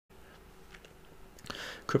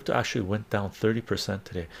crypto actually went down 30%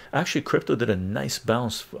 today. Actually, crypto did a nice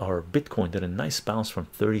bounce, or Bitcoin did a nice bounce from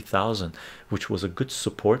 30,000, which was a good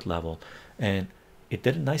support level, and it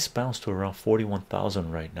did a nice bounce to around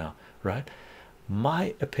 41,000 right now, right?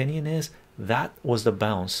 My opinion is that was the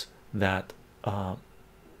bounce that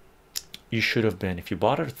you should have been. If you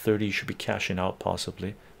bought it at 30, you should be cashing out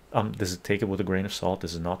possibly. This is, take it with a grain of salt,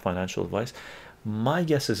 this is not financial advice. My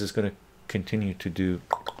guess is it's going to continue to do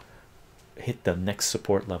hit the next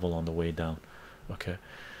support level on the way down. Okay.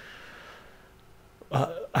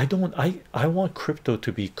 I want crypto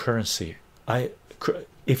to be currency.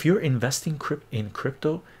 If you're investing in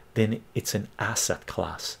crypto, then it's an asset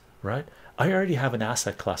class, right? I already have an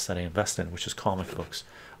asset class that I invest in, which is comic books.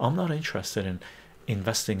 I'm not interested in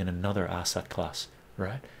investing in another asset class,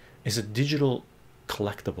 right? It's a digital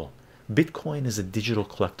collectible. Bitcoin is a digital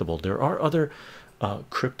collectible. There are other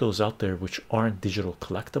cryptos out there which aren't digital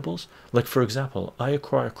collectibles. Like, for example, I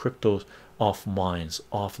acquire cryptos off mines,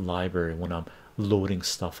 off library when I'm loading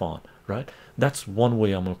stuff on, right? That's one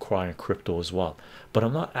way I'm acquiring crypto as well. But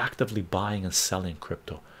I'm not actively buying and selling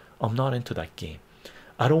crypto. I'm not into that game.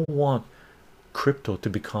 I don't want crypto to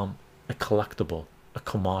become a collectible, a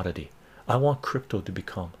commodity. I want crypto to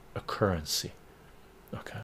become a currency. Okay.